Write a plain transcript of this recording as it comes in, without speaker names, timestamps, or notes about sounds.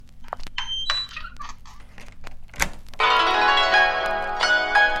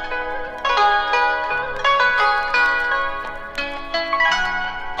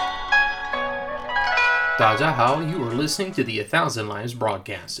Dahao, you are listening to the 1,000 Lives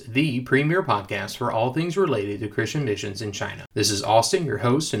broadcast, the premier podcast for all things related to Christian missions in China. This is Austin, your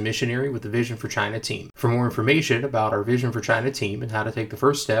host and missionary with the Vision for China team. For more information about our Vision for China team and how to take the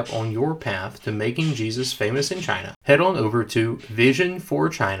first step on your path to making Jesus famous in China, head on over to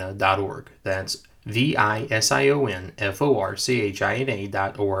visionforchina.org. That's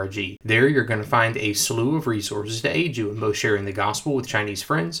visionforchina.org. There you're going to find a slew of resources to aid you in both sharing the gospel with Chinese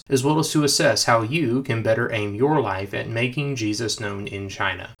friends, as well as to assess how you can better aim your life at making Jesus known in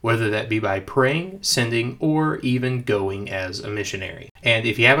China, whether that be by praying, sending, or even going as a missionary. And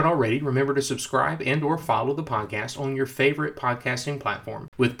if you haven't already, remember to subscribe and or follow the podcast on your favorite podcasting platform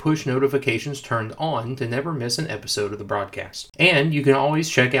with push notifications turned on to never miss an episode of the broadcast. And you can always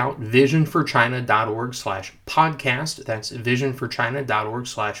check out visionforchina.org/podcast. That's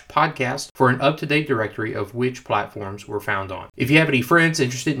visionforchina.org/podcast for an up-to-date directory of which platforms we're found on. If you have any friends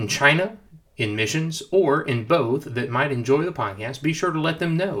interested in China, in missions, or in both that might enjoy the podcast, be sure to let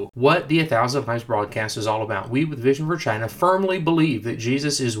them know what the 1,000 Lives broadcast is all about. We with Vision for China firmly believe that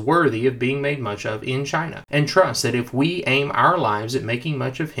Jesus is worthy of being made much of in China, and trust that if we aim our lives at making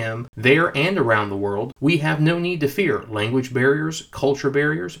much of Him there and around the world, we have no need to fear language barriers, culture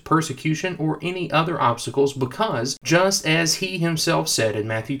barriers, persecution, or any other obstacles, because just as He Himself said in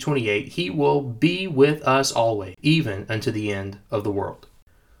Matthew 28, He will be with us always, even unto the end of the world.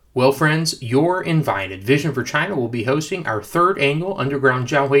 Well, friends, you're invited. Vision for China will be hosting our third annual Underground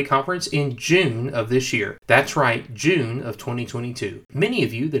Jiahui Conference in June of this year. That's right, June of 2022. Many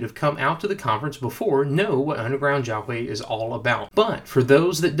of you that have come out to the conference before know what Underground Jiahui is all about. But for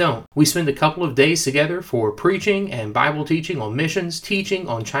those that don't, we spend a couple of days together for preaching and Bible teaching on missions, teaching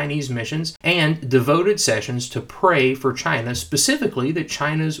on Chinese missions, and devoted sessions to pray for China, specifically that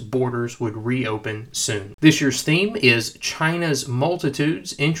China's borders would reopen soon. This year's theme is China's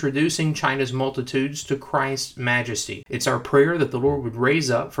Multitudes, introducing China's multitudes to Christ's majesty. It's our prayer that the Lord would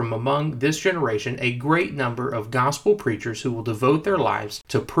raise up from among this generation a great number of gospel preachers who will devote their lives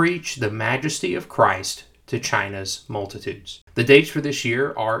to preach the majesty of Christ to China's multitudes. The dates for this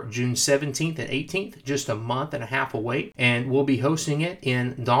year are June 17th and 18th, just a month and a half away, and we'll be hosting it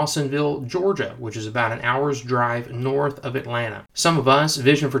in Dawsonville, Georgia, which is about an hour's drive north of Atlanta. Some of us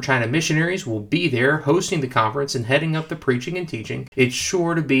Vision for China missionaries will be there hosting the conference and heading up the preaching and teaching. It's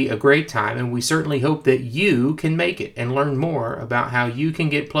sure to be a great time, and we certainly hope that you can make it and learn more about how you can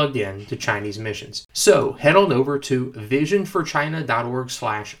get plugged in to Chinese missions. So head on over to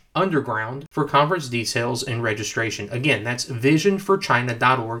visionforchina.org/underground for conference details and registration. Again, that's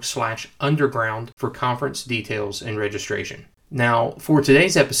visionforchina.org/underground for conference details and registration. Now, for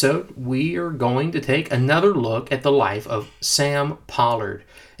today's episode, we are going to take another look at the life of Sam Pollard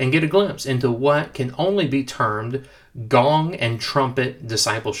and get a glimpse into what can only be termed gong and trumpet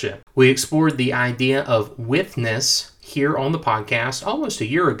discipleship. We explored the idea of witness here on the podcast almost a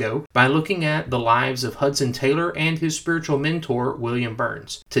year ago by looking at the lives of Hudson Taylor and his spiritual mentor, William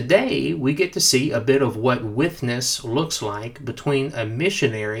Burns. Today, we get to see a bit of what witness looks like between a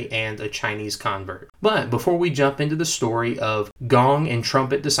missionary and a Chinese convert. But before we jump into the story of gong and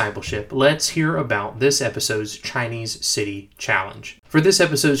trumpet discipleship, let's hear about this episode's Chinese City Challenge. For this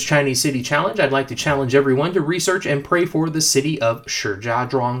episode's Chinese City Challenge, I'd like to challenge everyone to research and pray for the city of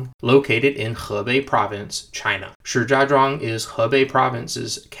Shijiazhuang, located in Hebei Province, China. Shijiazhuang is Hebei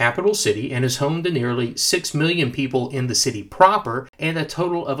Province's capital city and is home to nearly 6 million people in the city proper and a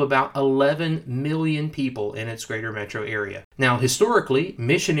total of about 11 million people in its greater metro area. Now, historically,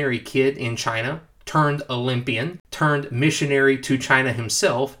 missionary kid in China turned Olympian, turned missionary to China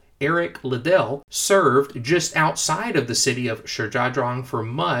himself, Eric Liddell, served just outside of the city of Shijiazhuang for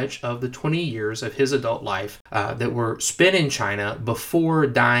much of the 20 years of his adult life that were spent in China before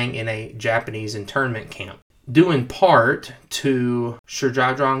dying in a Japanese internment camp. Due in part to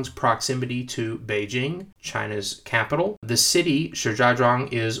Shijiazhuang's proximity to Beijing, China's capital, the city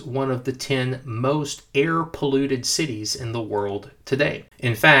Shijiazhuang is one of the 10 most air-polluted cities in the world today.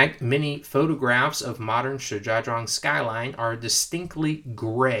 In fact, many photographs of modern Shijiazhuang's skyline are distinctly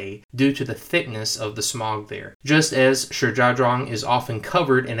gray due to the thickness of the smog there. Just as Shijiazhuang is often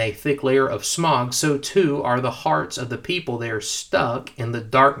covered in a thick layer of smog, so too are the hearts of the people there stuck in the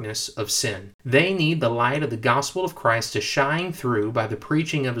darkness of sin. They need the light of the gospel of Christ to shine through by the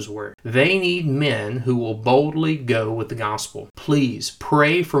preaching of His word. They need men who will boldly go with the gospel. Please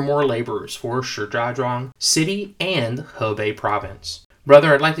pray for more laborers for Shijiazhuang City and Hebei Province.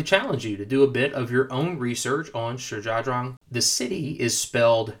 Brother, I'd like to challenge you to do a bit of your own research on Shijiazhuang. The city is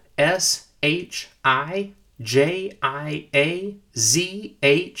spelled Shijiazhuang,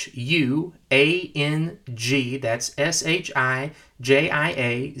 that's Shijiazhuang,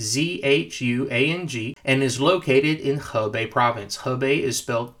 and is located in Hebei province. Hebei is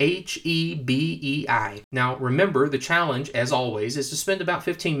spelled Hebei. Now remember, the challenge, as always, is to spend about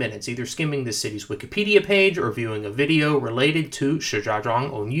 15 minutes either skimming the city's Wikipedia page or viewing a video related to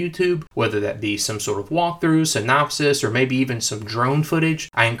Shijiazhuang on YouTube, whether that be some sort of walkthrough, synopsis, or maybe even some drone footage.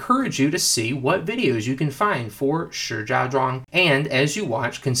 I encourage you to see what videos you can find for Shijiazhuang, and as you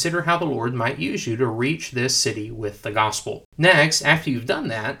watch, consider how the Lord might use you to reach this city with the gospel. Next, after you've done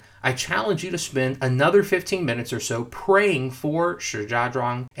that, I challenge you to spend another 15 minutes or so praying for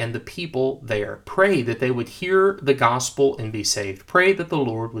Shijiazhuang and the people there. Pray that they would hear the gospel and be saved. Pray that the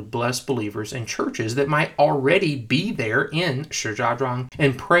Lord would bless believers and churches that might already be there in Shijiazhuang,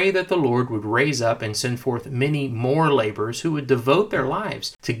 and pray that the Lord would raise up and send forth many more laborers who would devote their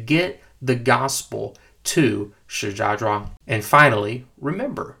lives to get the gospel to Shijiazhuang. And finally,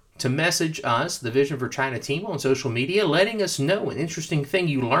 remember to message us, the Vision for China team, on social media, letting us know an interesting thing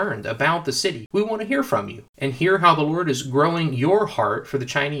you learned about the city. We want to hear from you and hear how the Lord is growing your heart for the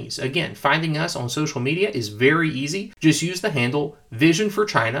Chinese. Again, finding us on social media is very easy. Just use the handle Vision for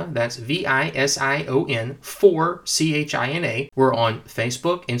China, that's VISION for CHINA. We're on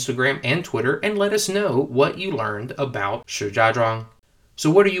Facebook, Instagram, and Twitter, and let us know what you learned about Shijiazhuang. So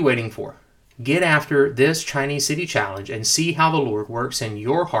what are you waiting for? Get after this Chinese City Challenge and see how the Lord works in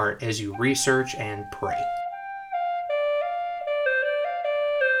your heart as you research and pray.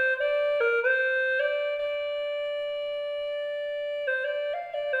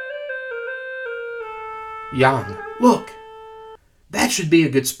 Yang, look! That should be a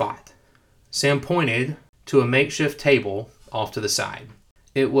good spot. Sam pointed to a makeshift table off to the side.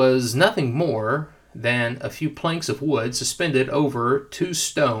 It was nothing more than a few planks of wood suspended over two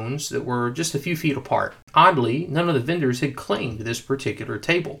stones that were just a few feet apart. Oddly, none of the vendors had claimed this particular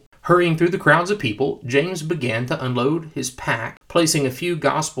table. Hurrying through the crowds of people, James began to unload his pack, placing a few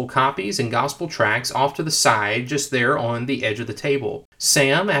gospel copies and gospel tracts off to the side just there on the edge of the table.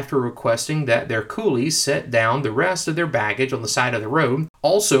 Sam, after requesting that their coolies set down the rest of their baggage on the side of the road,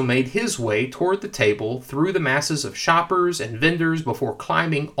 also made his way toward the table through the masses of shoppers and vendors before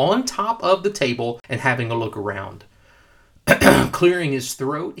climbing on top of the table and having a look around. Clearing his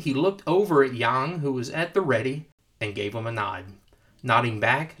throat, he looked over at Yang, who was at the ready, and gave him a nod. Nodding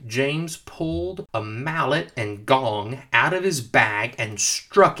back, James pulled a mallet and gong out of his bag and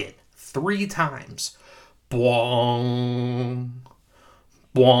struck it 3 times. Boing,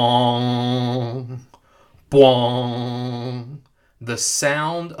 boing, boing. The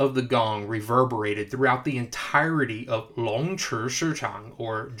sound of the gong reverberated throughout the entirety of Longchi Shichang,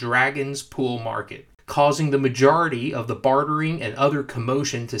 or Dragon's Pool Market, causing the majority of the bartering and other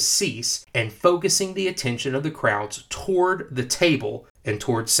commotion to cease and focusing the attention of the crowds toward the table and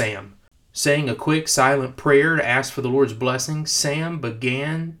toward Sam. Saying a quick silent prayer to ask for the Lord's blessing, Sam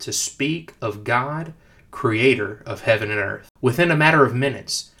began to speak of God, creator of heaven and earth. Within a matter of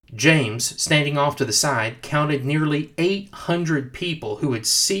minutes, James, standing off to the side, counted nearly 800 people who had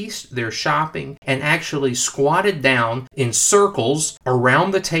ceased their shopping and actually squatted down in circles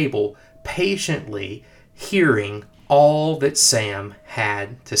around the table, patiently hearing all that Sam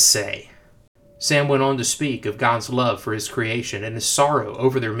had to say. Sam went on to speak of God's love for his creation and his sorrow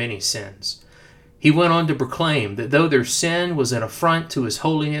over their many sins. He went on to proclaim that though their sin was an affront to his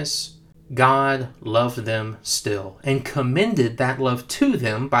holiness, God loved them still and commended that love to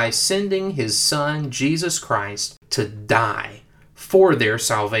them by sending his Son, Jesus Christ, to die for their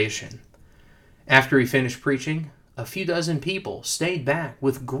salvation. After he finished preaching, a few dozen people stayed back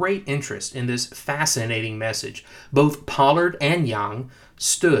with great interest in this fascinating message. Both Pollard and Yang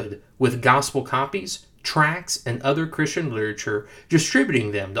stood with gospel copies, tracts, and other Christian literature,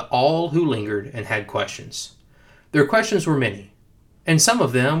 distributing them to all who lingered and had questions. Their questions were many, and some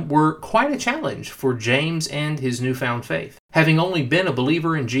of them were quite a challenge for James and his newfound faith. Having only been a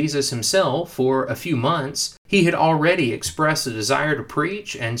believer in Jesus himself for a few months, he had already expressed a desire to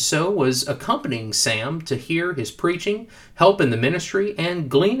preach, and so was accompanying Sam to hear his preaching, help in the ministry,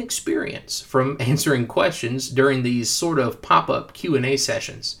 and glean experience from answering questions during these sort of pop-up Q&A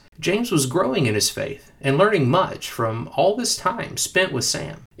sessions. James was growing in his faith and learning much from all this time spent with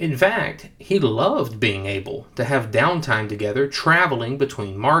Sam. In fact, he loved being able to have downtime together, traveling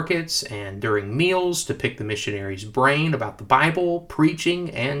between markets and during meals to pick the missionary's brain about the Bible, preaching,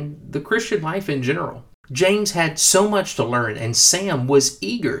 and the Christian life in general. James had so much to learn, and Sam was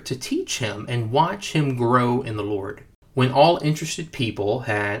eager to teach him and watch him grow in the Lord. When all interested people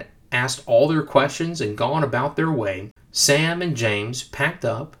had asked all their questions and gone about their way, Sam and James packed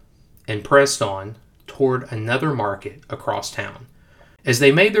up and pressed on toward another market across town. As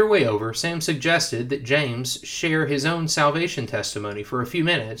they made their way over, Sam suggested that James share his own salvation testimony for a few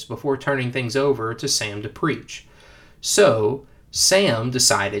minutes before turning things over to Sam to preach. So, Sam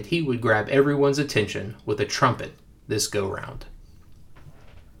decided he would grab everyone's attention with a trumpet this go-round.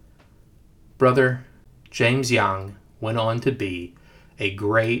 Brother James Young went on to be a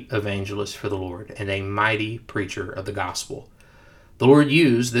great evangelist for the Lord and a mighty preacher of the gospel. The Lord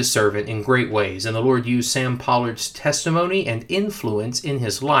used this servant in great ways, and the Lord used Sam Pollard's testimony and influence in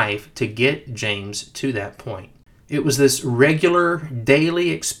his life to get James to that point. It was this regular, daily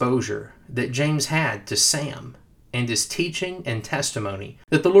exposure that James had to Sam and his teaching and testimony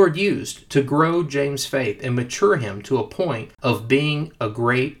that the Lord used to grow James' faith and mature him to a point of being a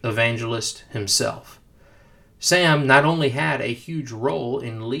great evangelist himself. Sam not only had a huge role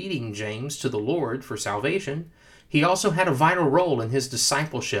in leading James to the Lord for salvation, he also had a vital role in his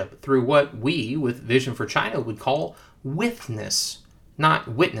discipleship through what we, with Vision for China, would call witness. Not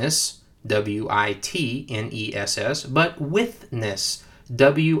witness, W-I-T-N-E-S-S, but witness,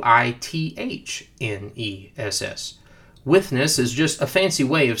 W-I-T-H-N-E-S-S. Witness is just a fancy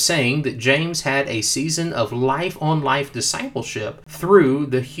way of saying that James had a season of life-on-life discipleship through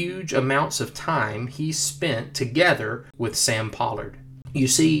the huge amounts of time he spent together with Sam Pollard. You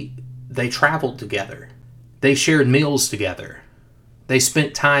see, they traveled together. They shared meals together. They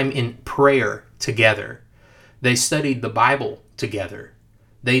spent time in prayer together. They studied the Bible together.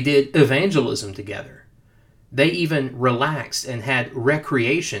 They did evangelism together. They even relaxed and had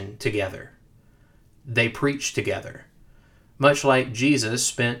recreation together. They preached together. Much like Jesus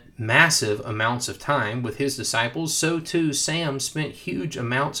spent massive amounts of time with his disciples, so too Sam spent huge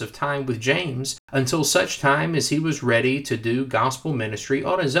amounts of time with James until such time as he was ready to do gospel ministry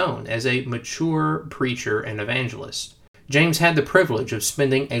on his own as a mature preacher and evangelist. James had the privilege of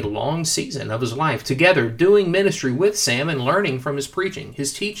spending a long season of his life together doing ministry with Sam and learning from his preaching,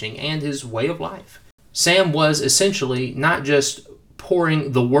 his teaching, and his way of life. Sam was essentially not just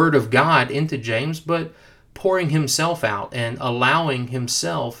pouring the Word of God into James, but pouring himself out and allowing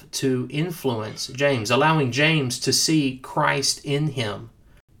himself to influence James, allowing James to see Christ in him.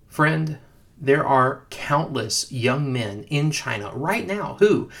 Friend, there are countless young men in China right now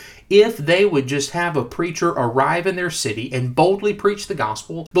who, if they would just have a preacher arrive in their city and boldly preach the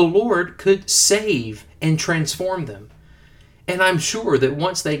gospel, the Lord could save and transform them. And I'm sure that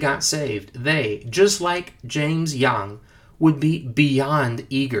once they got saved, they, just like James Young, would be beyond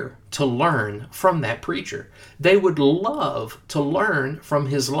eager to learn from that preacher. They would love to learn from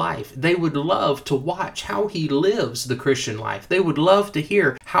his life. They would love to watch how he lives the Christian life. They would love to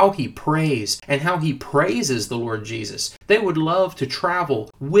hear how he prays and how he praises the Lord Jesus. They would love to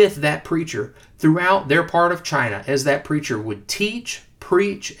travel with that preacher throughout their part of China as that preacher would teach,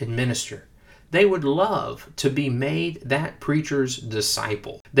 preach, and minister. They would love to be made that preacher's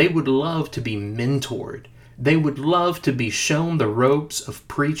disciple. They would love to be mentored. They would love to be shown the ropes of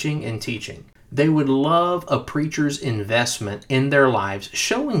preaching and teaching. They would love a preacher's investment in their lives,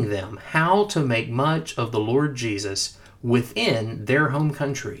 showing them how to make much of the Lord Jesus within their home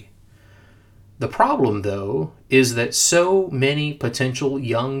country. The problem, though, is that so many potential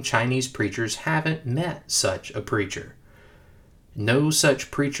young Chinese preachers haven't met such a preacher. No such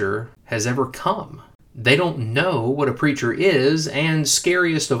preacher has ever come. They don't know what a preacher is, and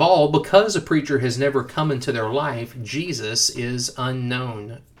scariest of all, because a preacher has never come into their life, Jesus is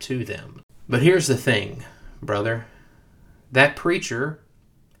unknown to them. But here's the thing, brother. That preacher,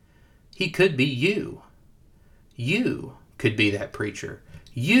 he could be you. You could be that preacher.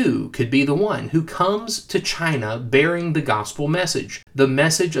 You could be the one who comes to China bearing the gospel message, the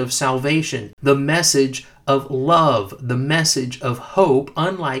message of salvation, the message of love, the message of hope,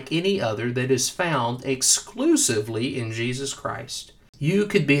 unlike any other that is found exclusively in Jesus Christ. You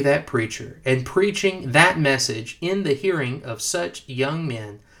could be that preacher, and preaching that message in the hearing of such young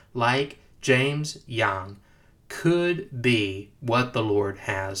men like James Young could be what the Lord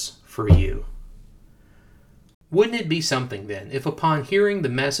has for you. Wouldn't it be something then if upon hearing the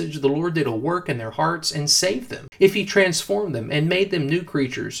message the Lord did a work in their hearts and saved them, if He transformed them and made them new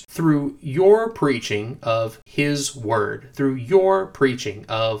creatures through your preaching of His Word, through your preaching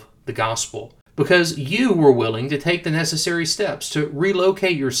of the gospel, because you were willing to take the necessary steps to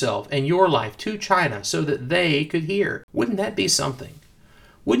relocate yourself and your life to China so that they could hear? Wouldn't that be something?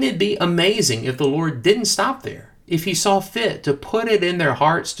 Wouldn't it be amazing if the Lord didn't stop there? If He saw fit to put it in their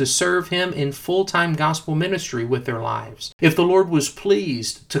hearts to serve Him in full-time gospel ministry with their lives. If the Lord was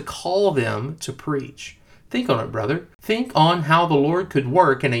pleased to call them to preach. Think on it, brother. Think on how the Lord could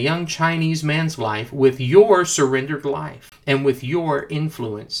work in a young Chinese man's life with your surrendered life and with your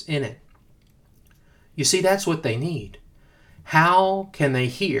influence in it. You see, that's what they need. How can they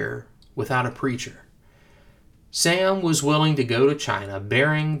hear without a preacher? Sam was willing to go to China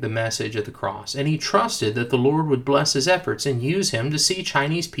bearing the message of the cross, and he trusted that the Lord would bless his efforts and use him to see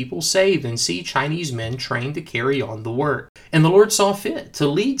Chinese people saved and see Chinese men trained to carry on the work. And the Lord saw fit to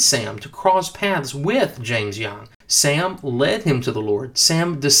lead Sam to cross paths with James Young. Sam led him to the Lord.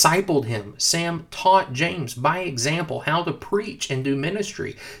 Sam discipled him. Sam taught James by example how to preach and do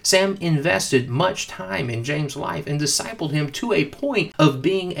ministry. Sam invested much time in James' life and discipled him to a point of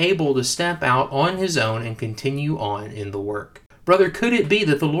being able to step out on his own and continue on in the work. Brother, could it be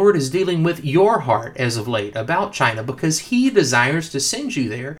that the Lord is dealing with your heart as of late about China because He desires to send you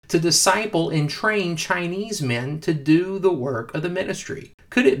there to disciple and train Chinese men to do the work of the ministry?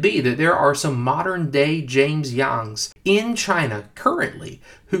 Could it be that there are some modern-day James Youngs in China currently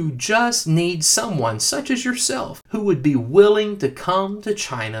who just need someone such as yourself who would be willing to come to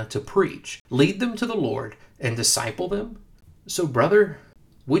China to preach, lead them to the Lord, and disciple them? So, brother,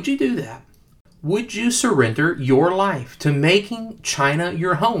 would you do that? Would you surrender your life to making China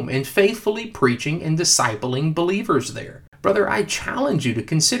your home and faithfully preaching and discipling believers there? Brother, I challenge you to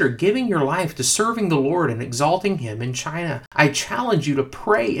consider giving your life to serving the Lord and exalting Him in China. I challenge you to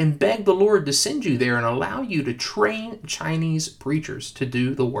pray and beg the Lord to send you there and allow you to train Chinese preachers to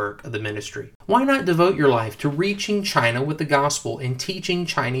do the work of the ministry. Why not devote your life to reaching China with the gospel and teaching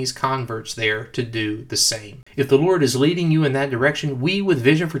Chinese converts there to do the same? If the Lord is leading you in that direction, we with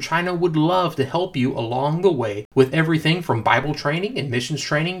Vision for China would love to help you along the way with everything from Bible training and missions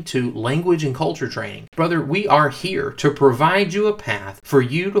training to language and culture training. Brother, we are here to provide you a path for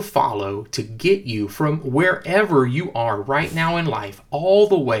you to follow to get you from wherever you are right now in life all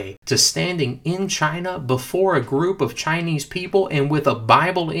the way to standing in China before a group of Chinese people and with a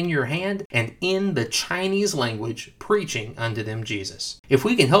Bible in your hand and in the Chinese language preaching unto them Jesus. If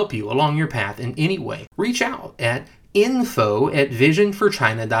we can help you along your path in any way, reach out at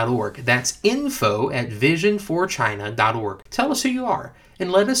info@visionforchina.org. That's info@visionforchina.org. Tell us who you are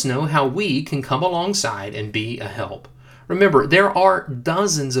and let us know how we can come alongside and be a help. Remember, there are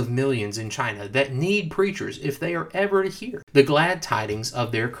dozens of millions in China that need preachers if they are ever to hear the glad tidings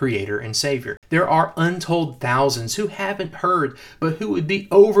of their Creator and Savior. There are untold thousands who haven't heard, but who would be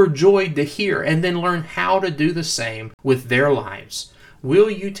overjoyed to hear and then learn how to do the same with their lives. Will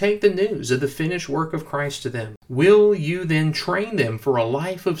you take the news of the finished work of Christ to them? Will you then train them for a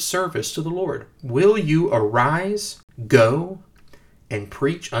life of service to the Lord? Will you arise, go, and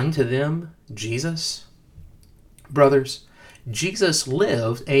preach unto them Jesus? Brothers, Jesus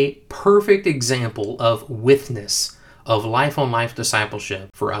lived a perfect example of witness, of life-on-life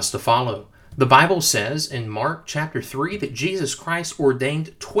discipleship for us to follow. The Bible says in Mark chapter 3 that Jesus Christ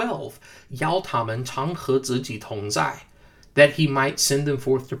ordained 12, 要他们常和自己同在, that He might send them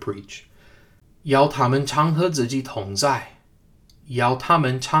forth to preach. 要他们常和自己同在, 要他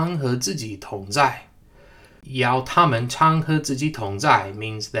们常和自己同在. 要他们常和自己同在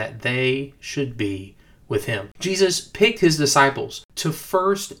means that they should be with Him. Jesus picked His disciples to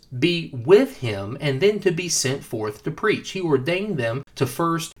first be with Him and then to be sent forth to preach. He ordained them to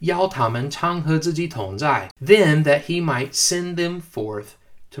first 要他们常和自己同在, then that He might send them forth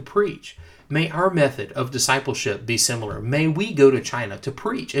to preach. May our method of discipleship be similar. May we go to China to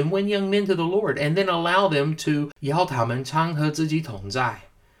preach and win young men to the Lord and then allow them to 要他们常和自己同在,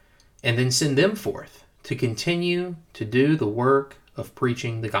 and then send them forth to continue to do the work of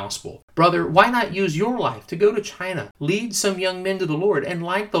preaching the gospel. Brother, why not use your life to go to China, lead some young men to the Lord, and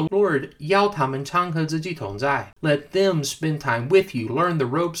like the Lord, 要他们常和自己同在, let them spend time with you, learn the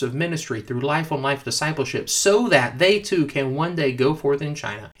ropes of ministry through life-on-life discipleship so that they too can one day go forth in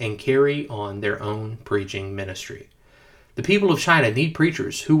China and carry on their own preaching ministry. The people of China need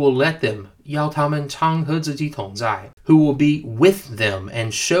preachers who will let them 要他们常和自己同在, who will be with them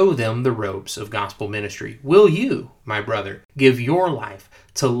and show them the ropes of gospel ministry. Will you, my brother, give your life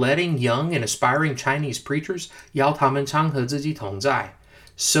to letting young and aspiring Chinese preachers 要他们常和自己同在,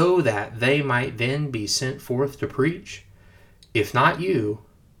 so that they might then be sent forth to preach? If not you,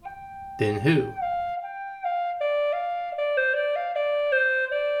 then who?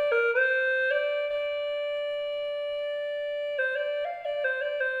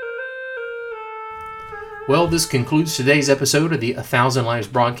 Well, this concludes today's episode of the 1,000 Lives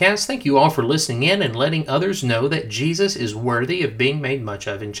broadcast. Thank you all for listening in and letting others know that Jesus is worthy of being made much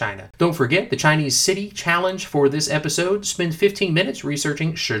of in China. Don't forget the Chinese City Challenge for this episode. Spend 15 minutes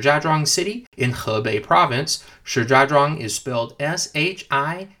researching Shijiazhuang City in Hebei Province. Shijiazhuang is spelled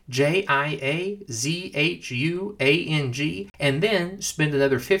Shijiazhuang. Jiazhuang, and then spend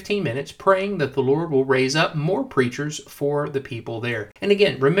another 15 minutes praying that the Lord will raise up more preachers for the people there. And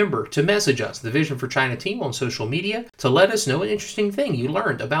again, remember to message us, the Vision for China team, on social media to let us know an interesting thing you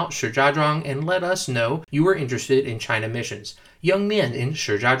learned about Shijiazhuang and let us know you are interested in China missions. Young men in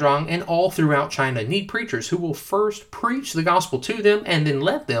Shijiazhuang and all throughout China need preachers who will first preach the gospel to them and then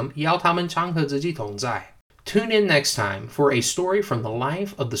let them 要他们常和自己同在. Tune in next time for a story from the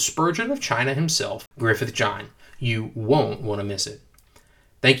life of the Spurgeon of China himself, Griffith John. You won't want to miss it.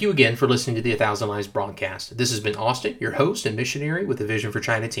 Thank you again for listening to the 1,000 Lives broadcast. This has been Austin, your host and missionary with the Vision for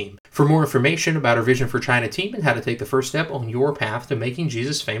China team. For more information about our Vision for China team and how to take the first step on your path to making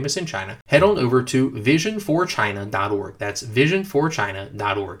Jesus famous in China, head on over to visionforchina.org. That's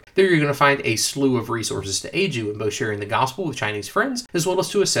visionforchina.org. There you're going to find a slew of resources to aid you in both sharing the gospel with Chinese friends, as well as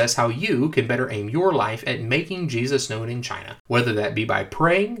to assess how you can better aim your life at making Jesus known in China, whether that be by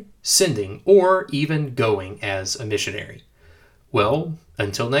praying, sending, or even going as a missionary. Well,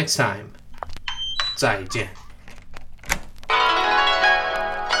 until next time, 再见.